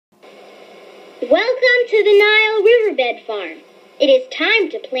Welcome to the Nile Riverbed Farm. It is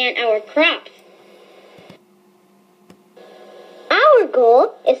time to plant our crops. Our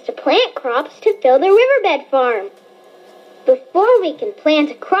goal is to plant crops to fill the riverbed farm. Before we can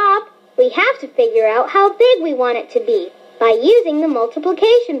plant a crop, we have to figure out how big we want it to be by using the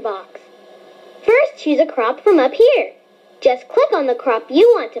multiplication box. First, choose a crop from up here. Just click on the crop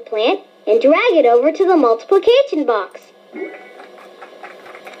you want to plant and drag it over to the multiplication box.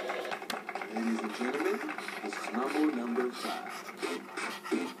 Ladies and gentlemen, this is number 5.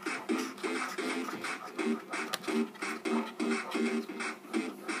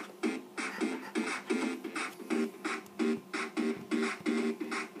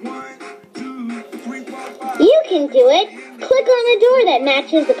 You can do it. Click on the door that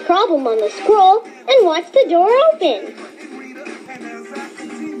matches the problem on the scroll and watch the door open.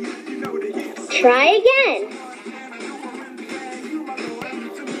 Try again.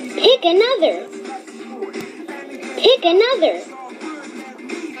 Pick another. Pick another.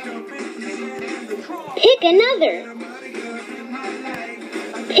 Pick another.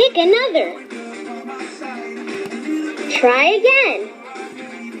 Pick another. Try again.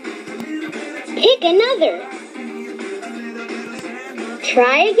 Pick another.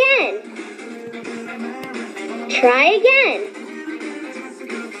 Try again. Try again.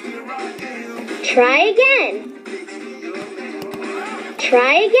 Try again.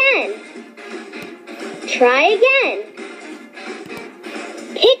 Try again. Try again.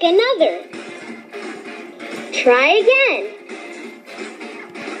 Pick another. Try again.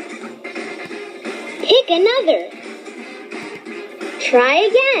 Pick another. Try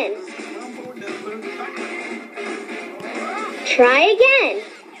again. Try again.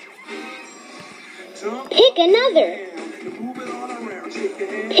 Pick another.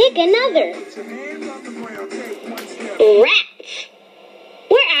 Pick another. Rats!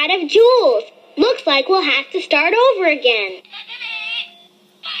 We're out of jewels. Looks like we'll have to start over again.